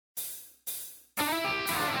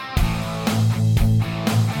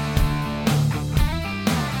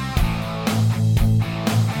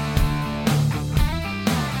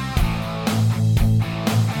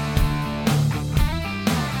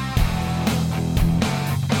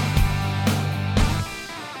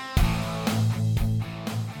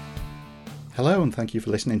Hello, and thank you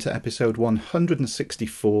for listening to episode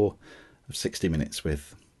 164 of 60 Minutes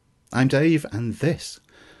With. I'm Dave, and this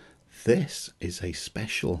is a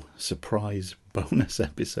special surprise bonus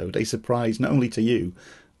episode. A surprise not only to you,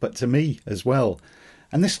 but to me as well.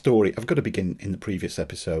 And this story, I've got to begin in the previous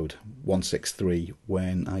episode, 163,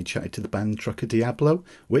 when I chatted to the band Trucker Diablo,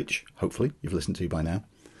 which, hopefully, you've listened to by now.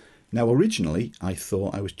 Now, originally, I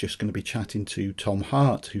thought I was just going to be chatting to Tom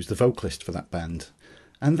Hart, who's the vocalist for that band.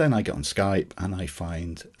 And then I get on Skype and I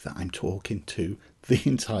find that I'm talking to the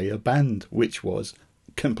entire band, which was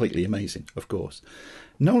completely amazing, of course.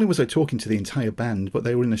 Not only was I talking to the entire band, but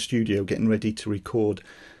they were in the studio getting ready to record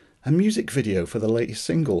a music video for the latest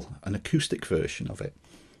single, an acoustic version of it.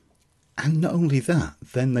 And not only that,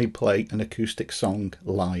 then they play an acoustic song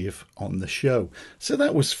live on the show. So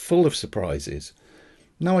that was full of surprises.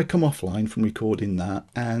 Now I come offline from recording that,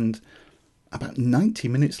 and about 90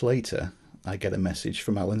 minutes later, I get a message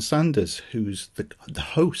from Alan Sanders, who's the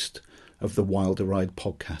host of the Wilder Ride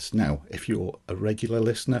podcast. Now, if you're a regular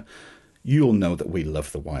listener, you'll know that we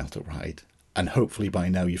love the Wilder Ride. And hopefully by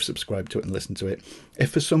now you've subscribed to it and listened to it. If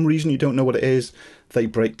for some reason you don't know what it is, they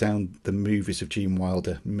break down the movies of Gene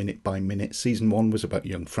Wilder minute by minute. Season 1 was about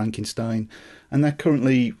Young Frankenstein. And they're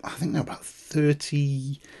currently, I think they're about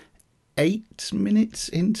 38 minutes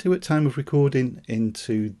into, at time of recording,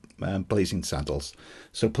 into Blazing Saddles.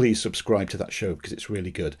 So please subscribe to that show because it's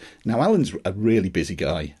really good. Now, Alan's a really busy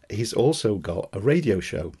guy. He's also got a radio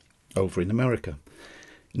show over in America.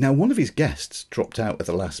 Now, one of his guests dropped out at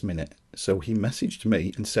the last minute, so he messaged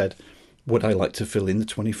me and said, would I like to fill in the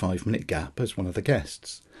 25-minute gap as one of the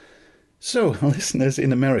guests? So, listeners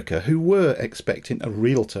in America who were expecting a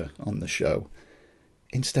realtor on the show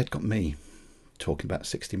instead got me talking about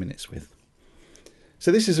 60 Minutes With.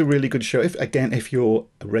 So this is a really good show. If you're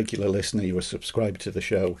a regular listener, you are subscribed to the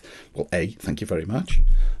show, well, A, thank you very much.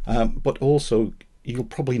 But also, you'll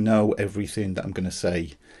probably know everything that I'm going to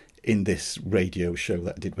say in this radio show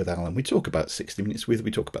that I did with Alan. We talk about 60 Minutes With, we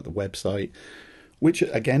talk about the website, which,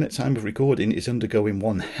 again, at time of recording, is undergoing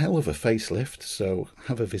one hell of a facelift, so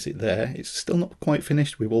have a visit there. It's still not quite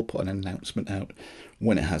finished. We will put an announcement out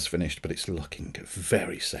when it has finished, but it's looking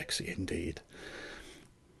very sexy indeed.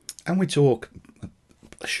 And we talk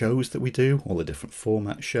shows that we do, all the different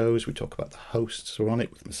format shows. We talk about the hosts who are on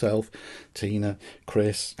it with myself, Tina,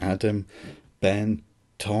 Chris, Adam, Ben,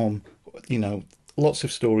 Tom, lots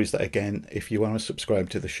of stories that, again, if you are a subscriber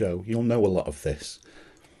to the show, you'll know a lot of this.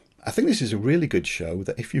 I think this is a really good show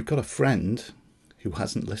that if you've got a friend who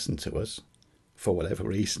hasn't listened to us, for whatever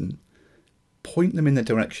reason, point them in the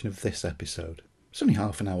direction of this episode. It's only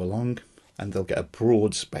half an hour long, and they'll get a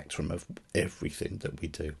broad spectrum of everything that we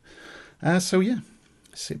do.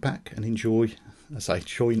 Sit back and enjoy as I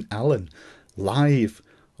join Alan live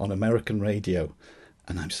on American radio.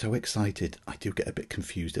 And I'm so excited, I do get a bit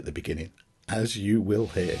confused at the beginning, as you will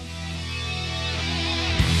hear.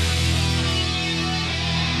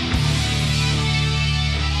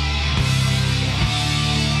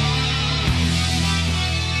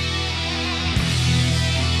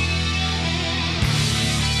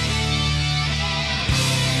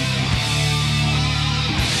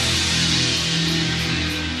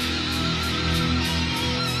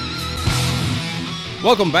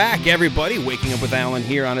 Welcome back, everybody. Waking Up with Alan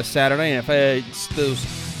here on a Saturday. And if it's those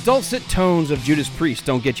dulcet tones of Judas Priest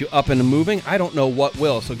don't get you up and moving, I don't know what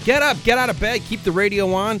will. So get up, get out of bed, keep the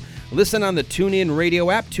radio on. Listen on the TuneIn radio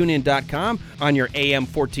app, tunein.com, on your AM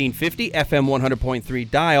 1450, FM 100.3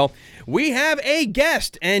 dial. We have a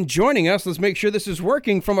guest, and joining us, let's make sure this is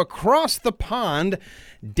working, from across the pond,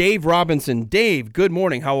 Dave Robinson. Dave, good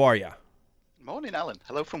morning. How are you? Morning, Alan.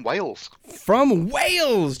 Hello from Wales. From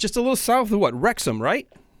Wales, just a little south of what, Wrexham, right?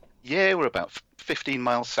 Yeah, we're about 15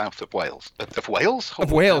 miles south of Wales. Of Wales?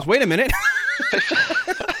 Of Wales. Wait a minute.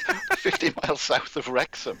 15 miles south of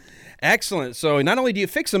Wrexham. Excellent. So not only do you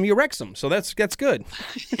fix them, you wreck them. So that's good.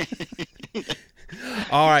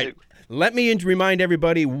 All right. Let me remind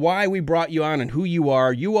everybody why we brought you on and who you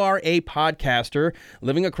are. You are a podcaster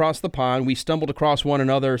living across the pond. We stumbled across one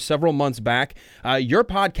another several months back. Your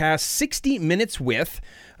podcast, 60 Minutes With,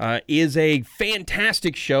 is a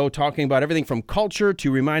fantastic show talking about everything from culture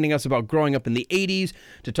to reminding us about growing up in the 80s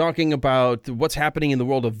to talking about what's happening in the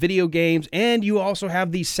world of video games. And you also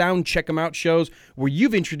have these Sound Check 'Em Out shows where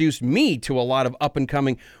you've introduced me to a lot of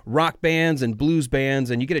up-and-coming rock bands and blues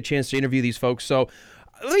bands, and you get a chance to interview these folks. So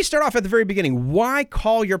let me start off at the very beginning. Why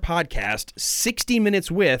call your podcast 60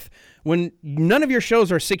 Minutes With when none of your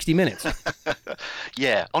shows are 60 minutes?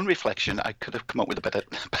 Yeah, on reflection, I could have come up with a better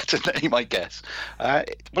name, I guess.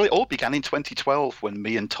 Well, it all began in 2012 when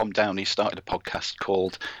me and Tom Downey started a podcast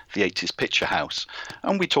called The 80s Picture House.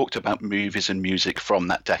 And we talked about movies and music from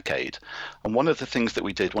that decade. And one of the things that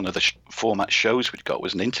we did, one of the format shows we'd got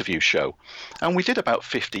was an interview show. And we did about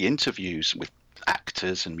 50 interviews with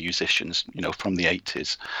actors and musicians, from the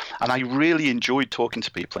 80s. And I really enjoyed talking to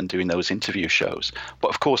people and doing those interview shows. But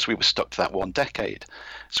of course, we were stuck to that one decade.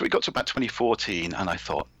 So we got to about 2014, and I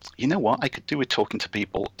thought, you know what, I could do with talking to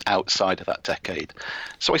people outside of that decade.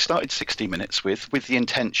 So I started 60 Minutes with the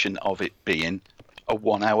intention of it being a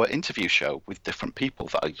 1-hour interview show with different people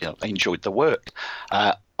that I enjoyed the work.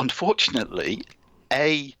 Unfortunately,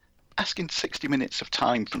 asking 60 minutes of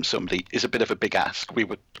time from somebody is a bit of a big ask. We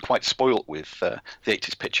were quite spoilt with the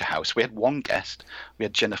 80s Picture House. We had one guest. We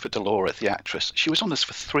had Jennifer Delora, the actress. She was on us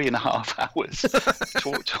for 3.5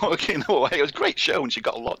 hours talking away. It was a great show, and she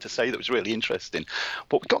got a lot to say that was really interesting.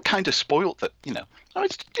 But we got kind of spoilt that,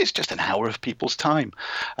 it's just an hour of people's time.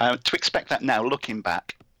 To expect that now, looking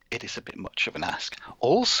back, it is a bit much of an ask.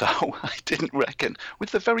 Also, I didn't reckon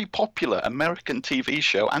with the very popular American TV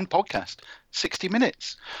show and podcast, 60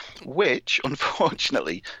 Minutes, which,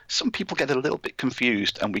 unfortunately, some people get a little bit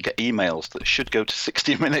confused, and we get emails that should go to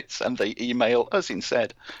 60 Minutes, and they email us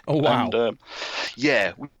instead. Oh, wow. And,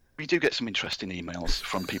 we do get some interesting emails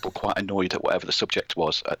from people quite annoyed at whatever the subject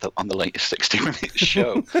was on the latest 60 Minutes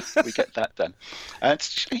show. We get that done.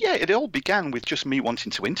 It all began with just me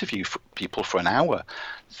wanting to interview people for an hour.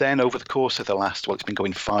 Then over the course of it's been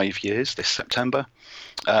going 5 years this September.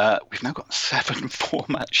 We've now got 7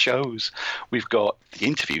 format shows. We've got the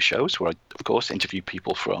interview shows where I, of course, interview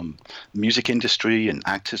people from the music industry and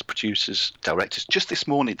actors, producers, directors. Just this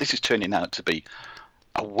morning, this is turning out to be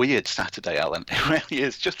a weird Saturday, Alan. It really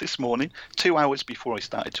is. Just this morning, 2 hours before I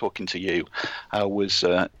started talking to you, I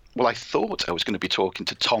thought I was going to be talking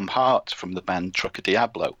to Tom Hart from the band Trucker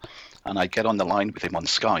Diablo. And I get on the line with him on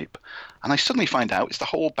Skype. And I suddenly find out it's the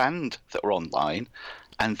whole band that are online.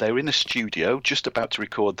 And they're in a studio just about to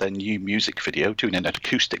record their new music video, doing an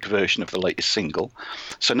acoustic version of the latest single.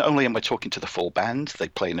 So not only am I talking to the full band, they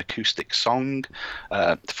play an acoustic song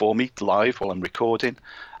for me live while I'm recording.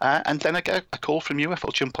 And then I get a call from you if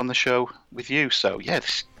I'll jump on the show with you. So,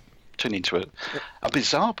 this turned into a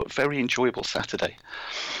bizarre but very enjoyable Saturday.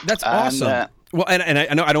 That's awesome. Well, and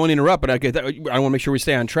I know I don't want to interrupt, but I want to make sure we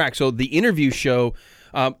stay on track. So the interview show,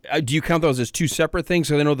 do you count those as 2 separate things?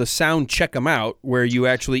 So I know the sound check 'em out, where you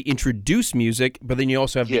actually introduce music, but then you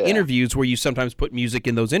also have the interviews where you sometimes put music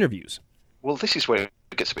in those interviews. Well, this is where it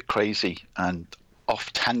gets a bit crazy and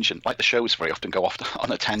off tangent. Like the shows very often go off on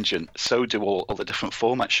a tangent, so do all the different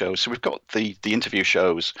format shows. So we've got the interview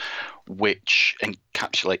shows, which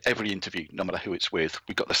encapsulate every interview, no matter who it's with.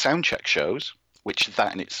 We've got the sound check shows, which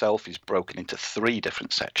that in itself is broken into 3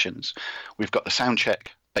 different sections. We've got the Soundcheck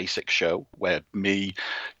Basic show, where me,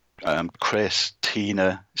 Chris,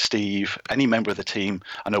 Tina, Steve, any member of the team,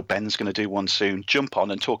 I know Ben's going to do one soon, jump on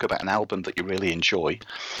and talk about an album that you really enjoy.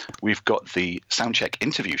 We've got the Soundcheck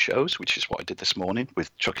interview shows, which is what I did this morning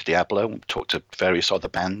with Trucker Diablo, and talked to various other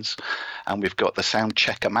bands. And we've got the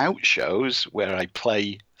Soundcheck 'em Out shows, where I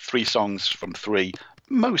play 3 songs from 3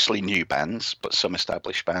 mostly new bands, but some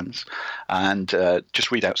established bands, and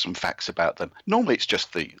just read out some facts about them. Normally it's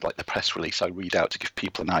just the press release I read out to give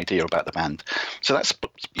people an idea about the band. So that's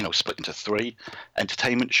split into 3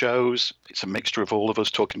 entertainment shows. It's a mixture of all of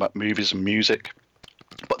us talking about movies and music.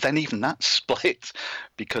 But then even that's split,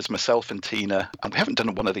 because myself and Tina, and we haven't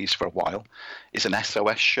done one of these for a while, is an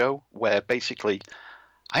SOS show where basically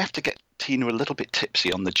I have to get Tina a little bit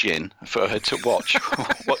tipsy on the gin for her to watch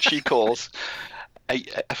what she calls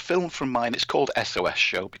a film from mine. It's called SOS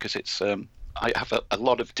Show because it's I have a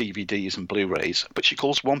lot of DVDs and Blu-rays, but she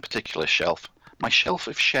calls one particular shelf my shelf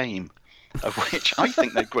of shame, of which I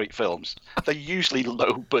think they're great films. They're usually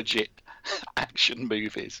low-budget action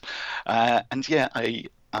movies, I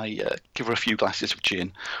give her a few glasses of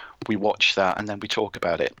gin. We watch that and then we talk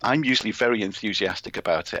about it. I'm usually very enthusiastic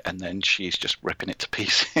about it, and then she's just ripping it to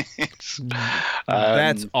pieces.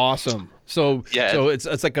 That's awesome. So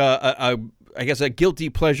it's like I guess a guilty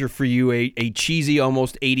pleasure for you, a cheesy,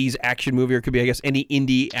 almost 80s action movie, or it could be, I guess, any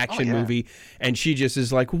indie action movie, and she just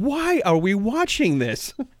is like, why are we watching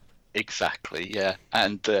this? Exactly, yeah.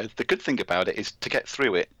 And the good thing about it is to get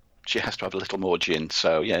through it, she has to have a little more gin.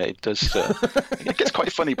 So, it does. It gets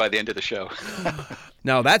quite funny by the end of the show.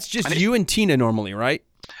 Now, that's just you and Tina normally, right?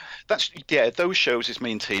 Those shows is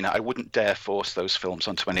me and Tina. I wouldn't dare force those films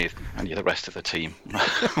onto any of the rest of the team.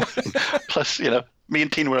 Plus, me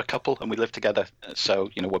and Tina were a couple, and we live together. So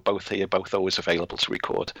we're both here, both always available to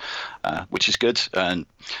record, which is good. And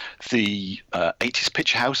the 80s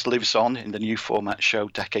Picture House lives on in the new format show,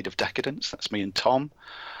 Decade of Decadence. That's me and Tom.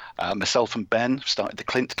 Myself and Ben started the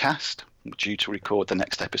Clint Cast. We're due to record the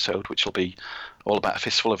next episode, which will be all about A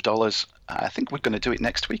Fistful of Dollars. I think we're going to do it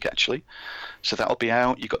next week, actually. So that'll be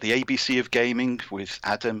out. You've got the ABC of Gaming with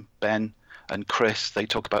Adam, Ben, and Chris. They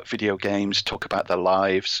talk about video games, talk about their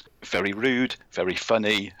lives. Very rude, very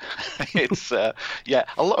funny. It's a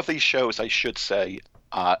lot of these shows, I should say,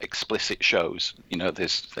 are explicit shows.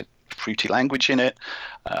 There's fruity language in it,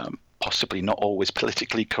 possibly not always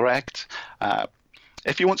politically correct.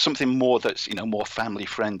 If you want something more that's more family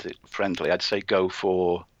friendly, I'd say go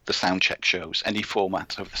for the Soundcheck shows. Any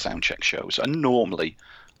format of the Soundcheck shows are normally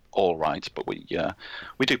all right, but we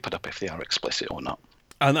do put up if they are explicit or not.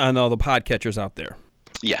 On all the podcatchers out there.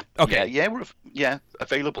 Yeah. Okay. Yeah. We're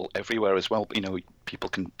available everywhere as well. People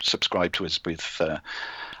can subscribe to us with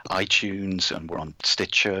iTunes, and we're on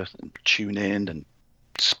Stitcher and TuneIn and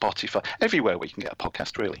Spotify, everywhere where you can get a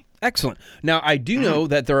podcast, really. Excellent. Now, I do know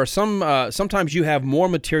that there are sometimes you have more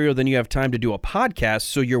material than you have time to do a podcast,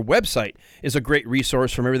 so your website is a great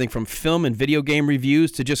resource from everything from film and video game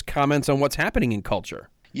reviews to just comments on what's happening in culture.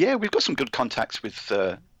 Yeah, we've got some good contacts with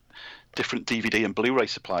different DVD and Blu-ray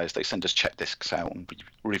suppliers. They send us check discs out and we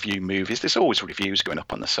review movies. There's always reviews going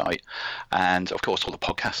up on the site. And, of course, all the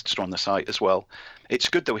podcasts are on the site as well. It's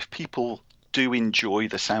good, though, if people do enjoy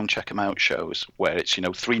the Soundcheck 'em Out shows where it's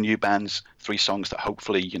 3 new bands, 3 songs that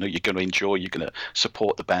hopefully you're going to enjoy, you're going to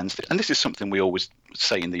support the bands, and this is something we always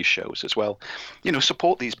say in these shows as well,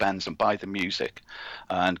 support these bands and buy the music,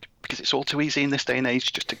 and because it's all too easy in this day and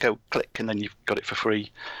age just to go click and then you've got it for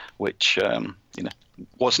free, which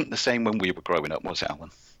wasn't the same when we were growing up, was it,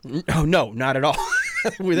 Alan? Oh, no, not at all.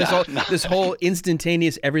 This whole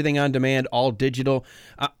instantaneous, everything on demand, all digital.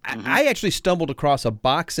 I actually stumbled across a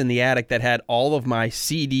box in the attic that had all of my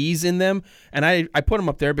CDs in them, and I put them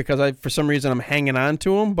up there because for some reason I'm hanging on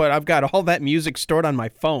to them, but I've got all that music stored on my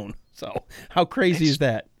phone. So how crazy is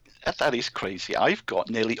that? That is crazy. I've got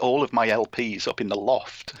nearly all of my LPs up in the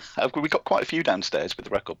loft. We've got quite a few downstairs with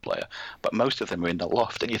the record player, but most of them are in the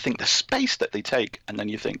loft. And you think the space that they take, and then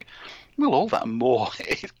you think, well, all that and more,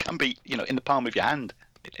 it can be, in the palm of your hand.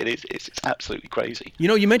 It's absolutely crazy.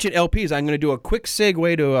 You mentioned LPs. I'm going to do a quick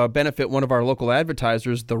segue to benefit one of our local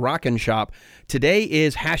advertisers, The Rockin' Shop. Today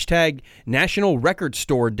is hashtag National Record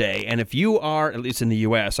Store Day. And if you are, at least in the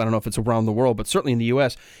U.S., I don't know if it's around the world, but certainly in the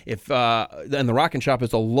U.S., and The Rockin' Shop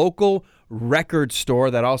is a local record store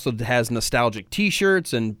that also has nostalgic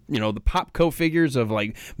T-shirts and the Popco figures of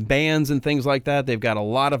like bands and things like that. They've got a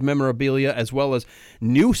lot of memorabilia as well as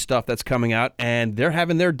new stuff that's coming out, and they're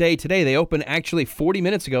having their day today. They opened actually 40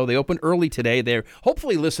 minutes ago. They opened early today. They're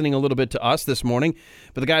hopefully listening a little bit to us this morning.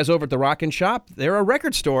 But the guys over at the Rockin' Shop, they're a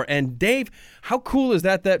record store. And Dave, how cool is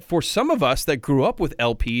that for some of us that grew up with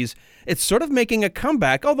LPs, it's sort of making a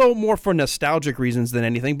comeback, although more for nostalgic reasons than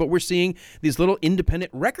anything, but we're seeing these little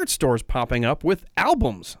independent record stores popping up with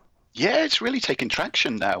albums. Yeah, it's really taking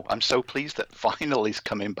traction now. I'm so pleased that vinyl is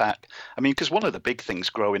coming back. I mean, because one of the big things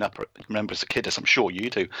growing up, I remember as a kid, as I'm sure you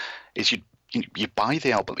do, is you buy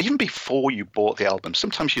the album. Even before you bought the album,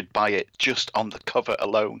 sometimes you'd buy it just on the cover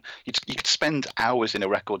alone. You could spend hours in a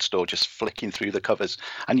record store just flicking through the covers,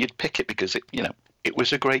 and you'd pick it because it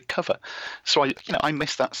was a great cover. So I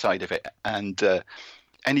miss that side of it. And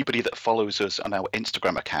anybody that follows us on our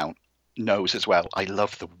Instagram account knows as well, I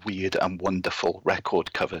love the weird and wonderful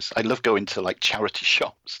record covers. I love going to like charity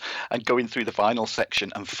shops and going through the vinyl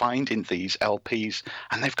section and finding these LPs,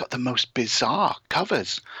 and they've got the most bizarre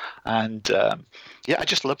covers. And I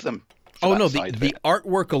just love them. Oh no, the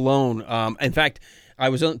artwork alone. In fact, when I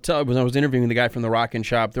was interviewing the guy from the Rockin'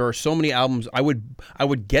 Shop, there are so many albums I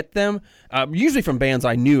would get them usually from bands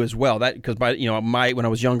I knew as well. That because when I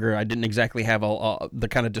was younger, I didn't exactly have the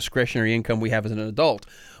kind of discretionary income we have as an adult.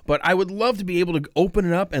 But I would love to be able to open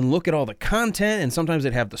it up and look at all the content, and sometimes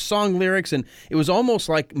it'd have the song lyrics, and it was almost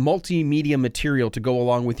like multimedia material to go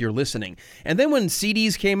along with your listening. And then when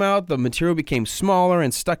CDs came out, the material became smaller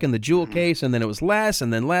and stuck in the jewel case, and then it was less,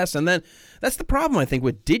 and then less, and then that's the problem, I think,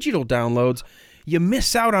 with digital downloads. You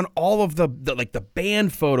miss out on all of the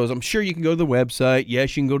band photos. I'm sure you can go to the website.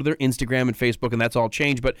 Yes, you can go to their Instagram and Facebook, and that's all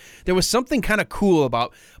changed. But there was something kind of cool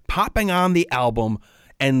about popping on the album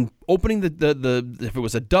and opening the if it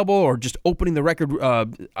was a double or just opening the record,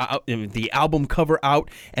 the album cover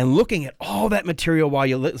out and looking at all that material while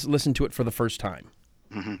you listen to it for the first time.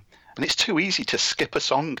 Mm-hmm. And it's too easy to skip a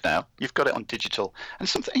song now. You've got it on digital, and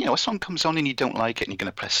something, a song comes on and you don't like it, and you're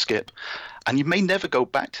going to press skip, and you may never go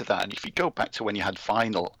back to that. And if you go back to when you had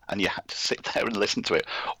vinyl and you had to sit there and listen to it,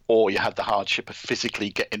 or you had the hardship of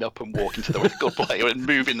physically getting up and walking to the record player and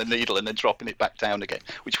moving the needle and then dropping it back down again,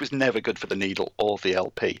 which was never good for the needle or the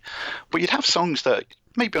LP. But you'd have songs that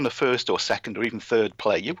maybe on the first or second or even third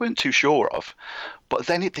play you weren't too sure of, but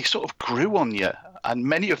then they sort of grew on you, and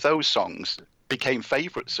many of those songs became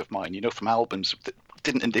favourites of mine, from albums that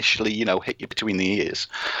didn't initially, hit you between the ears.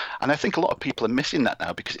 And I think a lot of people are missing that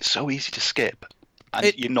now because it's so easy to skip.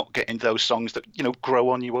 And you're not getting those songs that, grow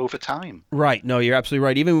on you over time. Right. No, you're absolutely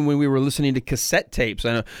right. Even when we were listening to cassette tapes,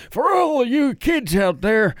 and for all of you kids out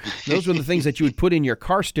there, those were the things that you would put in your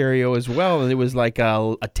car stereo as well. And it was like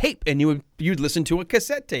a tape, and you'd listen to a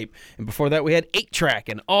cassette tape. And before that, we had 8-track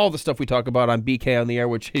and all the stuff we talk about on BK on the Air,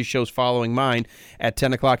 which his show's following mine at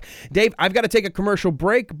 10 o'clock. Dave, I've got to take a commercial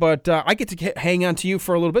break, but I get to hang on to you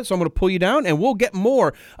for a little bit, so I'm going to pull you down, and we'll get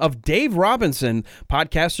more of Dave Robinson,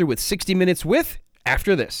 podcaster with 60 Minutes With,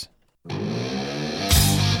 after this.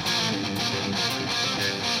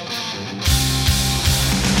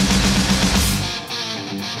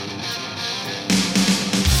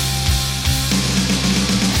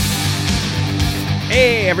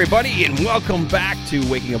 Hey, everybody, and welcome back to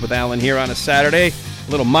Waking Up with Alan here on a Saturday.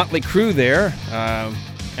 A little Motley Crue there.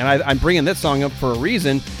 And I'm bringing this song up for a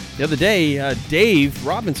reason. The other day, Dave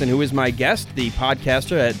Robinson, who is my guest, the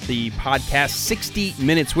podcaster at the podcast 60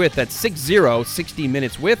 Minutes With, that's 60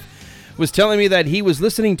 Minutes With, was telling me that he was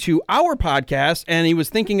listening to our podcast and he was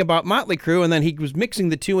thinking about Motley Crue, and then he was mixing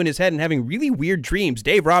the two in his head and having really weird dreams.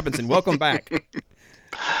 Dave Robinson, welcome back.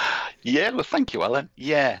 Yeah, well, thank you, Alan.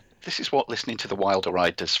 Yeah. This is what listening to The Wilder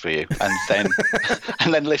Ride does for you, and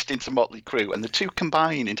then listening to Motley Crue, and the two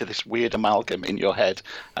combine into this weird amalgam in your head,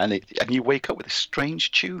 and you wake up with a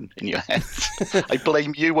strange tune in your head. I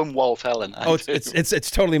blame you and Walt Allen.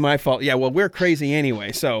 It's totally my fault. Yeah, well, we're crazy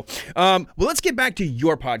anyway. So, well, let's get back to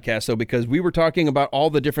your podcast though, because we were talking about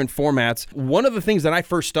all the different formats. One of the things that I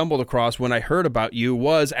first stumbled across when I heard about you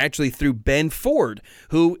was actually through Ben Ford,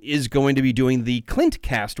 who is going to be doing the Clint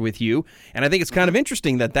cast with you, and I think it's kind of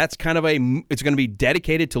interesting that's kind of it's going to be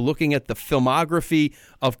dedicated to looking at the filmography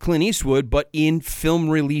of Clint Eastwood, but in film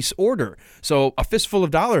release order. So A Fistful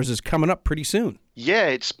of Dollars is coming up pretty soon. Yeah,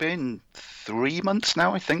 it's been 3 months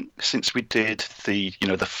now, I think, since we did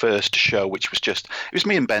the first show, which it was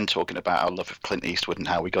me and Ben talking about our love of Clint Eastwood and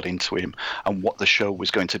how we got into him and what the show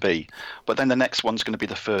was going to be. But then the next one's going to be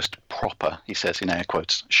the first proper, he says in air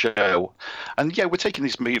quotes, show. And yeah, we're taking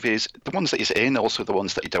these movies, the ones that he's in, also the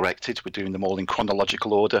ones that he directed, we're doing them all in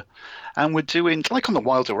chronological order. And we're doing, like on The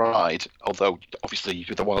Wilder Ride, although obviously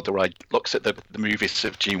The Wilder Ride looks at the movies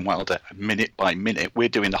of Gene Wilder minute by minute, we're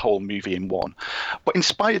doing the whole movie in one. But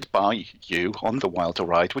inspired by you on The Wilder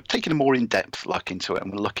Ride, we're taking a more in-depth look into it,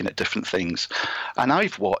 and we're looking at different things. And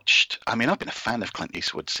I've been a fan of Clint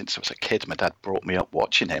Eastwood since I was a kid. My dad brought me up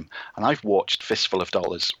watching him, and I've watched Fistful of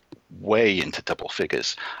Dollars way into double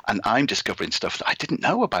figures, and I'm discovering stuff that I didn't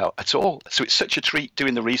know about at all. So it's such a treat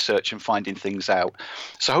doing the research and finding things out.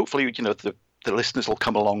 So hopefully, the listeners will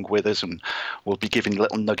come along with us, and we'll be giving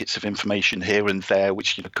little nuggets of information here and there,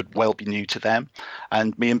 which could well be new to them.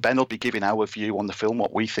 And me and Ben will be giving our view on the film,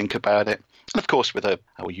 what we think about it, and of course with our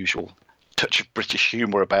usual touch of British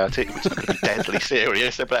humour about it. It's not going to be deadly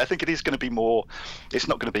serious, but I think it is going to be more. It's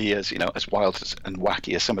not going to be as as wild and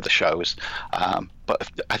wacky as some of the shows. But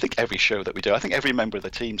I think every show that we do, I think every member of the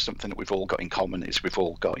team, something that we've all got in common is we've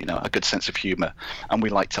all got a good sense of humour, and we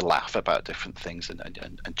like to laugh about different things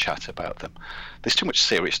and chat about them. There's too much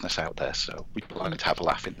seriousness out there, so we like to have a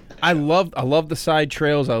laugh in. I love the side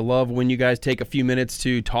trails. I love when you guys take a few minutes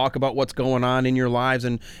to talk about what's going on in your lives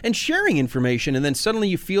and sharing information, and then suddenly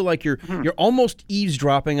you feel like you're almost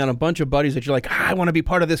eavesdropping on a bunch of buddies that you're like, I want to be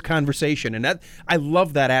part of this conversation, and I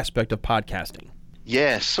love that aspect of podcasting.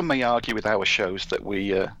 Yeah, some may argue with our shows that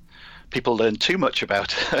people learn too much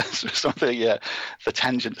about some of the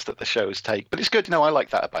tangents that the shows take. But it's good, I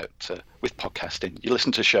like that about with podcasting. You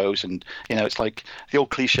listen to shows, and it's like the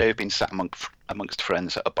old cliche of being sat amongst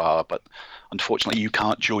friends at a bar, but unfortunately you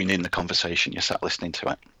can't join in the conversation. You're sat listening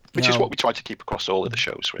to it. Which is what we try to keep across all of the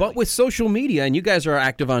shows, really. But with social media, and you guys are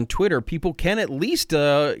active on Twitter, people can at least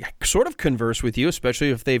sort of converse with you, especially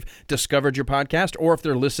if they've discovered your podcast, or if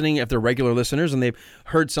they're listening, if they're regular listeners and they've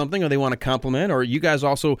heard something or they want to compliment, or you guys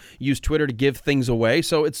also use Twitter to give things away.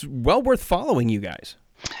 So it's well worth following you guys.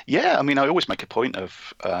 Yeah, I always make a point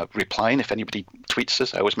of replying. If anybody tweets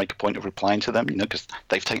us, I always make a point of replying to them, because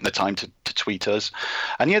they've taken the time to tweet us.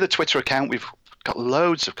 And the Twitter account, we've got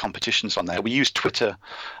loads of competitions on there. We use Twitter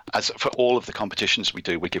as for all of the competitions we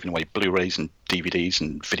do. We're giving away Blu-rays and DVDs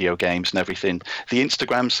and video games and everything. The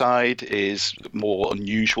Instagram side is more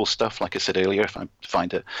unusual stuff. Like I said earlier, if I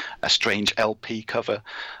find a strange LP cover,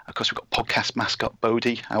 of course, we've got podcast mascot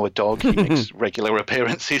Bodhi, our dog. He makes regular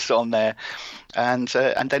appearances on there. And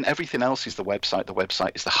then everything else is the website. The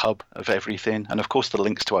website is the hub of everything. And, of course, the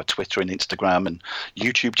links to our Twitter and Instagram and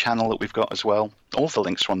YouTube channel that we've got as well. All the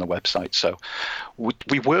links are on the website. So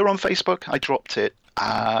we were on Facebook. I dropped it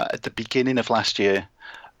at the beginning of last year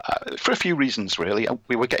for a few reasons, really.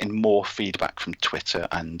 We were getting more feedback from Twitter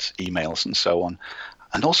and emails and so on.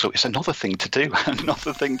 And also, it's another thing to do,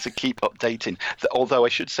 another thing to keep updating. Although I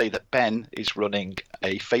should say that Ben is running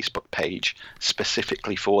a Facebook page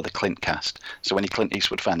specifically for the Clintcast. So any Clint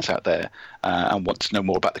Eastwood fans out there and want to know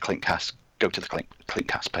more about the Clintcast, go to the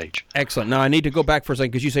Clintcast page. Excellent. Now, I need to go back for a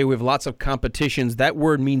second because you say we have lots of competitions. That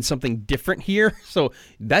word means something different here. So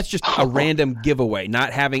that's just a random giveaway,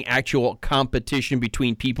 not having actual competition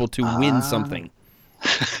between people to win something.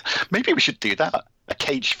 Maybe we should do that. A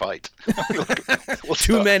cage fight.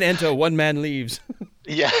 Two men enter, one man leaves.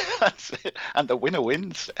 Yeah, that's it. And the winner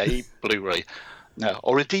wins a Blu-ray. No,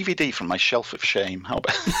 or a DVD from my shelf of shame. How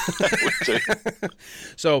about that would do?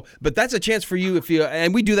 So, but that's a chance for you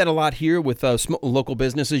and we do that a lot here with local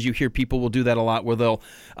businesses. You hear people will do that a lot where they'll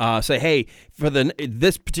say, hey, for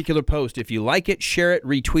this particular post, if you like it, share it,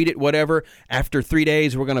 retweet it, whatever. After 3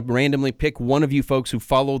 days, we're going to randomly pick one of you folks who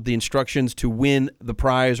followed the instructions to win the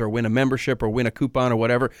prize or win a membership or win a coupon or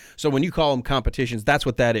whatever. So when you call them competitions, that's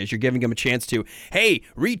what that is. You're giving them a chance to, hey,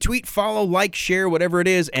 retweet, follow, like, share, whatever it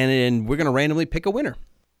is, and then we're going to randomly pick a winner.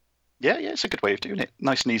 Yeah, it's a good way of doing it.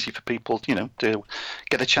 Nice and easy for people, to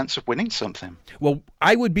get a chance of winning something. Well,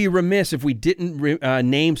 I would be remiss if we didn't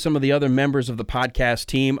name some of the other members of the podcast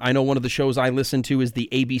team. I know one of the shows I listen to is the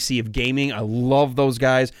ABC of Gaming. I love those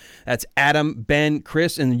guys. That's Adam, Ben,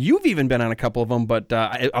 Chris, and you've even been on a couple of them, but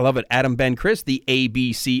I love it. Adam, Ben, Chris, the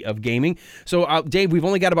ABC of Gaming. So, Dave, we've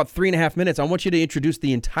only got about 3.5 minutes. I want you to introduce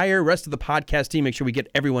the entire rest of the podcast team, make sure we get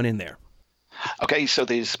everyone in there. Okay, so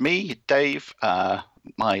there's me, Dave,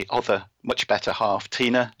 my other much better half,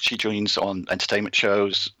 Tina. She joins on entertainment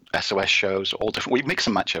shows, SOS shows, all different. We mix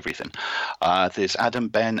and match everything. There's Adam,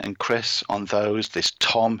 Ben, and Chris on those. There's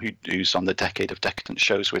Tom, who's on the Decade of Decadence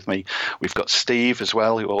shows with me. We've got Steve as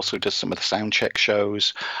well, who also does some of the sound check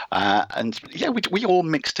shows. And yeah, we all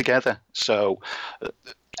mix together. So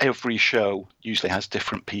every show usually has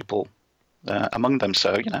different people among them.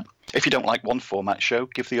 So, if you don't like one format show,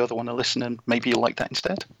 give the other one a listen and maybe you'll like that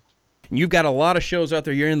instead. You've got a lot of shows out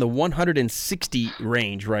there. You're in the 160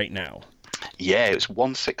 range right now. Yeah, it was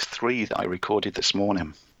 163 that I recorded this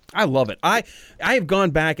morning. I love it. I have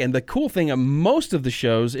gone back, and the cool thing of most of the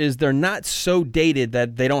shows is they're not so dated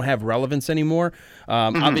that they don't have relevance anymore.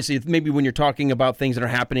 Obviously, maybe when you're talking about things that are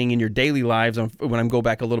happening in your daily lives, when I go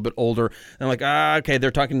back a little bit older, I'm like, okay,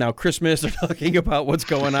 they're talking now Christmas. They're talking about what's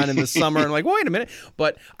going on in the summer. And I'm like, wait a minute.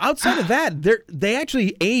 But outside of that, they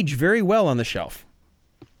actually age very well on the shelf.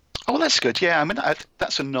 Oh, that's good. Yeah, I mean,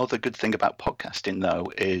 that's another good thing about podcasting,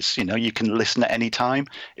 though, is, you can listen at any time.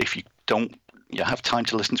 If you don't have time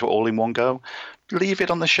to listen to it all in one go, leave it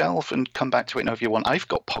on the shelf and come back to it whenever you want. I've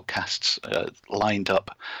got podcasts lined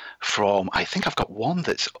up from, I think I've got one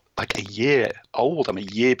that's like a year old. I'm a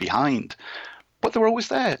year behind. But they're always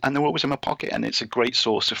there, and they're always in my pocket, and it's a great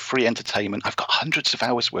source of free entertainment. I've got hundreds of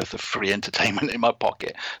hours worth of free entertainment in my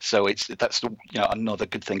pocket. So that's another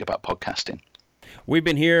good thing about podcasting. We've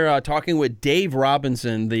been here talking with Dave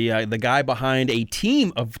Robinson, the guy behind a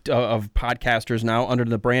team of podcasters now under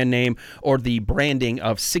the brand name or the branding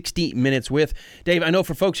of 60 Minutes With. Dave, I know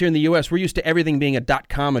for folks here in the U.S., we're used to everything being a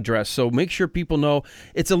 .com address, so make sure people know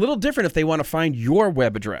it's a little different if they want to find your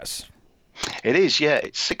web address. It is, yeah.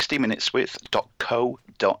 It's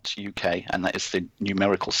 60minuteswith.co.uk, and that is the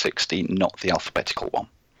numerical 60, not the alphabetical one.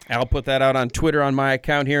 I'll put that out on Twitter on my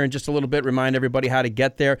account here in just a little bit. Remind everybody how to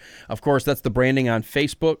get there. Of course, that's the branding on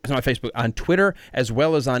Facebook. It's not Facebook, on Twitter, as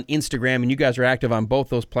well as on Instagram. And you guys are active on both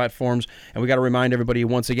those platforms. And we got to remind everybody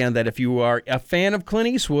once again that if you are a fan of Clint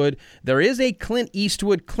Eastwood, there is a Clint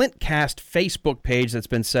Eastwood Clintcast Facebook page that's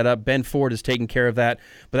been set up. Ben Ford is taking care of that.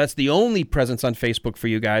 But that's the only presence on Facebook for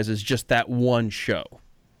you guys, is just that one show.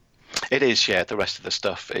 It is, yeah. The rest of the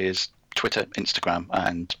stuff is Twitter, Instagram,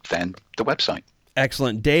 and then the website.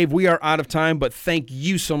 Excellent. Dave, we are out of time, but thank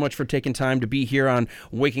you so much for taking time to be here on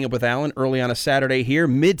Waking Up with Alan early on a Saturday here,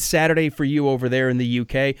 mid-Saturday for you over there in the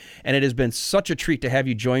UK, and it has been such a treat to have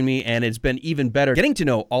you join me, and it's been even better getting to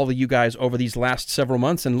know all of you guys over these last several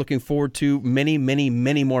months, and looking forward to many, many,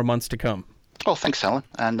 many more months to come. Oh, thanks, Alan.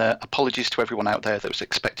 And apologies to everyone out there that was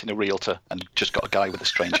expecting a realtor and just got a guy with a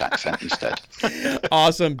strange accent instead.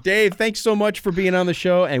 Awesome. Dave, thanks so much for being on the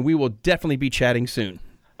show, and we will definitely be chatting soon.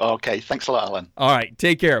 Okay, thanks a lot, Alan. All right,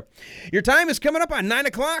 take care. Your time is coming up on 9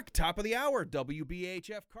 o'clock, top of the hour,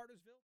 WBHF Cartersville.